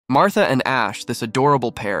Martha and Ash, this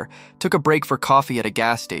adorable pair, took a break for coffee at a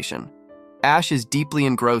gas station. Ash is deeply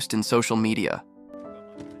engrossed in social media.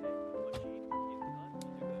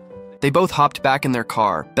 They both hopped back in their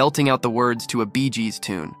car, belting out the words to a Bee Gees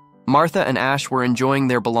tune. Martha and Ash were enjoying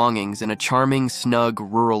their belongings in a charming, snug,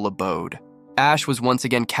 rural abode. Ash was once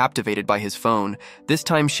again captivated by his phone, this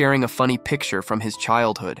time sharing a funny picture from his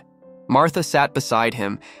childhood. Martha sat beside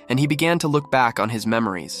him, and he began to look back on his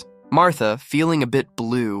memories. Martha, feeling a bit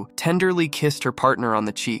blue, tenderly kissed her partner on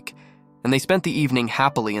the cheek, and they spent the evening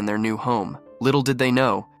happily in their new home. Little did they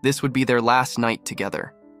know, this would be their last night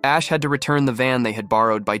together. Ash had to return the van they had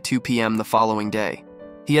borrowed by 2 p.m. the following day.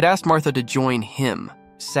 He had asked Martha to join him.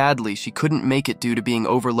 Sadly, she couldn't make it due to being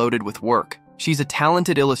overloaded with work. She's a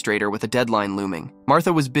talented illustrator with a deadline looming.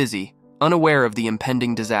 Martha was busy, unaware of the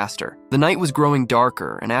impending disaster. The night was growing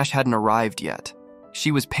darker, and Ash hadn't arrived yet.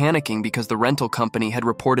 She was panicking because the rental company had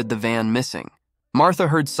reported the van missing. Martha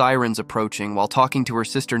heard sirens approaching while talking to her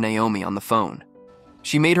sister Naomi on the phone.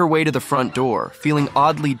 She made her way to the front door, feeling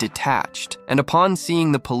oddly detached, and upon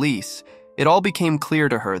seeing the police, it all became clear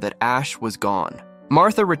to her that Ash was gone.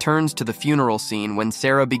 Martha returns to the funeral scene when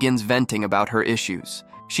Sarah begins venting about her issues.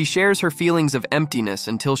 She shares her feelings of emptiness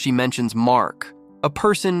until she mentions Mark, a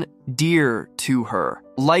person dear to her,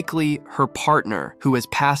 likely her partner who has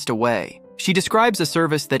passed away. She describes a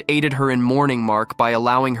service that aided her in mourning Mark by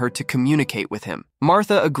allowing her to communicate with him.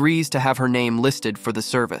 Martha agrees to have her name listed for the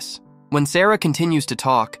service. When Sarah continues to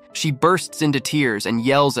talk, she bursts into tears and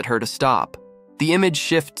yells at her to stop. The image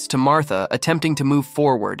shifts to Martha attempting to move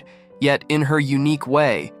forward, yet in her unique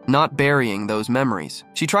way, not burying those memories.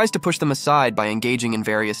 She tries to push them aside by engaging in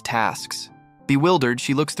various tasks. Bewildered,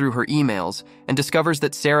 she looks through her emails and discovers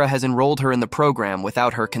that Sarah has enrolled her in the program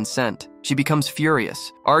without her consent. She becomes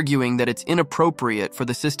furious, arguing that it's inappropriate for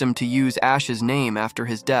the system to use Ash's name after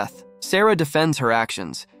his death. Sarah defends her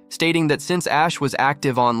actions, stating that since Ash was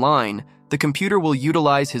active online, the computer will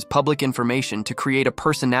utilize his public information to create a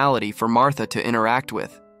personality for Martha to interact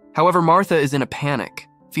with. However, Martha is in a panic,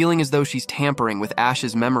 feeling as though she's tampering with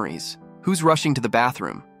Ash's memories. Who's rushing to the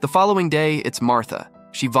bathroom? The following day, it's Martha.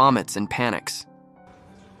 She vomits and panics.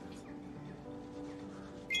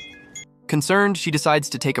 Concerned, she decides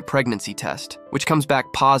to take a pregnancy test, which comes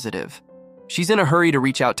back positive. She's in a hurry to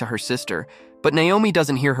reach out to her sister, but Naomi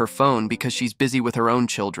doesn't hear her phone because she's busy with her own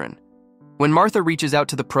children. When Martha reaches out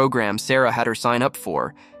to the program Sarah had her sign up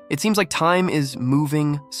for, it seems like time is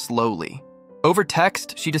moving slowly. Over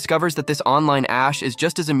text, she discovers that this online Ash is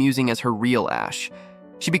just as amusing as her real Ash.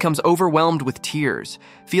 She becomes overwhelmed with tears,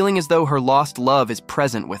 feeling as though her lost love is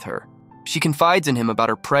present with her. She confides in him about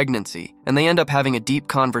her pregnancy, and they end up having a deep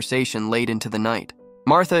conversation late into the night.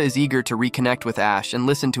 Martha is eager to reconnect with Ash and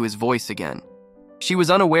listen to his voice again. She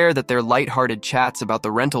was unaware that their light-hearted chats about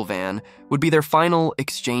the rental van would be their final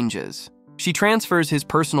exchanges. She transfers his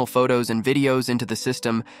personal photos and videos into the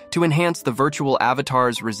system to enhance the virtual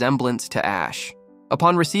avatar's resemblance to Ash.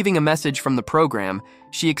 Upon receiving a message from the program,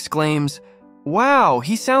 she exclaims, "Wow,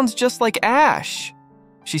 he sounds just like Ash!"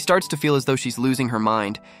 She starts to feel as though she's losing her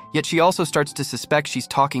mind, yet she also starts to suspect she's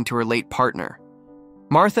talking to her late partner.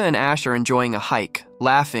 Martha and Ash are enjoying a hike,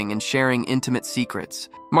 laughing and sharing intimate secrets.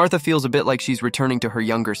 Martha feels a bit like she's returning to her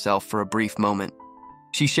younger self for a brief moment.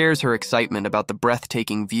 She shares her excitement about the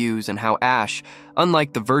breathtaking views and how Ash,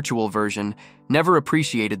 unlike the virtual version, never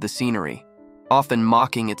appreciated the scenery, often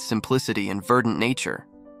mocking its simplicity and verdant nature.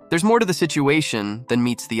 There's more to the situation than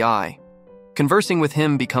meets the eye. Conversing with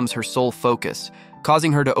him becomes her sole focus,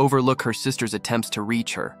 causing her to overlook her sister's attempts to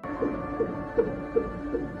reach her.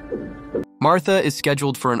 Martha is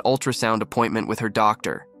scheduled for an ultrasound appointment with her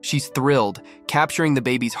doctor. She's thrilled, capturing the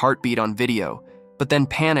baby's heartbeat on video, but then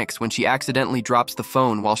panics when she accidentally drops the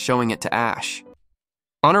phone while showing it to Ash.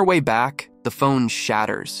 On her way back, the phone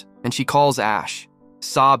shatters, and she calls Ash,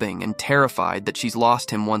 sobbing and terrified that she's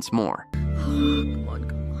lost him once more. Come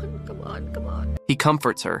on. He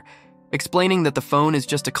comforts her, explaining that the phone is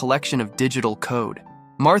just a collection of digital code.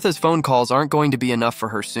 Martha's phone calls aren't going to be enough for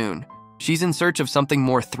her soon. She's in search of something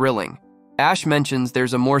more thrilling. Ash mentions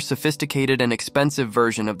there's a more sophisticated and expensive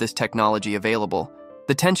version of this technology available.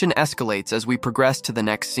 The tension escalates as we progress to the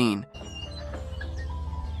next scene.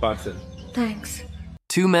 Button. Thanks.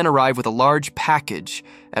 2 men arrive with a large package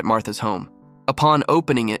at Martha's home. Upon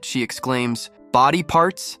opening it, she exclaims, "Body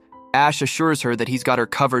parts?" Ash assures her that he's got her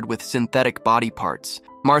covered with synthetic body parts.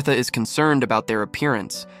 Martha is concerned about their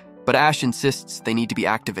appearance, but Ash insists they need to be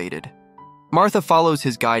activated. Martha follows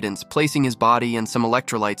his guidance, placing his body and some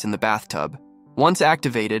electrolytes in the bathtub. Once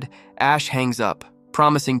activated, Ash hangs up,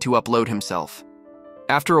 promising to upload himself.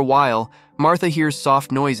 After a while, Martha hears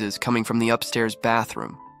soft noises coming from the upstairs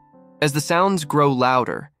bathroom. As the sounds grow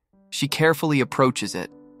louder, She carefully approaches it.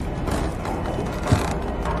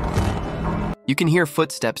 You can hear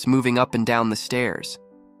footsteps moving up and down the stairs.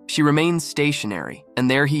 She remains stationary, and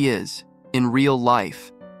there he is, in real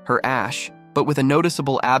life, her Ash, but with a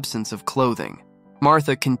noticeable absence of clothing.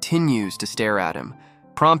 Martha continues to stare at him,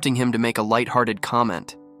 prompting him to make a lighthearted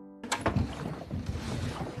comment.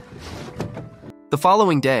 The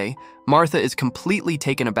following day, Martha is completely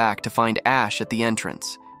taken aback to find Ash at the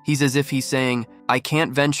entrance. He's as if he's saying, "I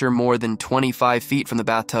can't venture more than 25 feet from the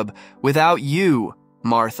bathtub without you,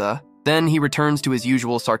 Martha." Then he returns to his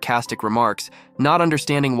usual sarcastic remarks, not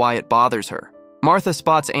understanding why it bothers her. Martha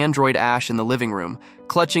spots Android Ash in the living room,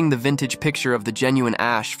 clutching the vintage picture of the genuine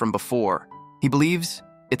Ash from before. He believes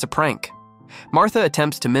it's a prank. Martha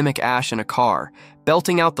attempts to mimic Ash in a car,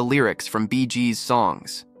 belting out the lyrics from Bee Gees'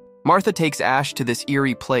 songs. Martha takes Ash to this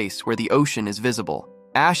eerie place where the ocean is visible.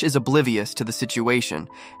 Ash is oblivious to the situation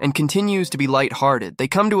and continues to be lighthearted. They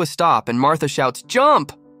come to a stop and Martha shouts,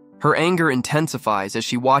 "Jump!" Her anger intensifies as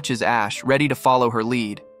she watches Ash, ready to follow her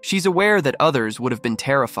lead. She's aware that others would have been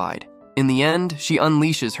terrified. In the end, she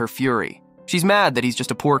unleashes her fury. She's mad that he's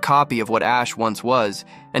just a poor copy of what Ash once was,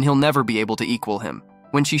 and he'll never be able to equal him.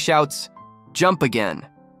 When she shouts, "Jump again,"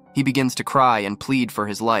 he begins to cry and plead for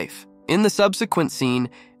his life. In the subsequent scene,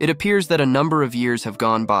 it appears that a number of years have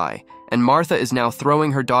gone by, and Martha is now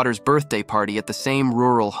throwing her daughter's birthday party at the same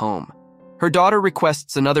rural home. Her daughter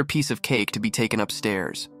requests another piece of cake to be taken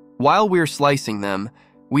upstairs. While we're slicing them,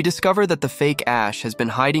 we discover that the fake Ash has been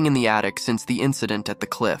hiding in the attic since the incident at the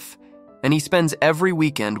cliff, and he spends every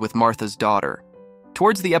weekend with Martha's daughter.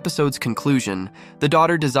 Towards the episode's conclusion, the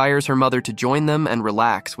daughter desires her mother to join them and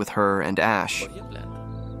relax with her and Ash.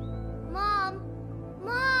 Mom!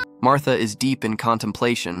 Martha is deep in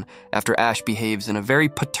contemplation after Ash behaves in a very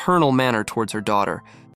paternal manner towards her daughter,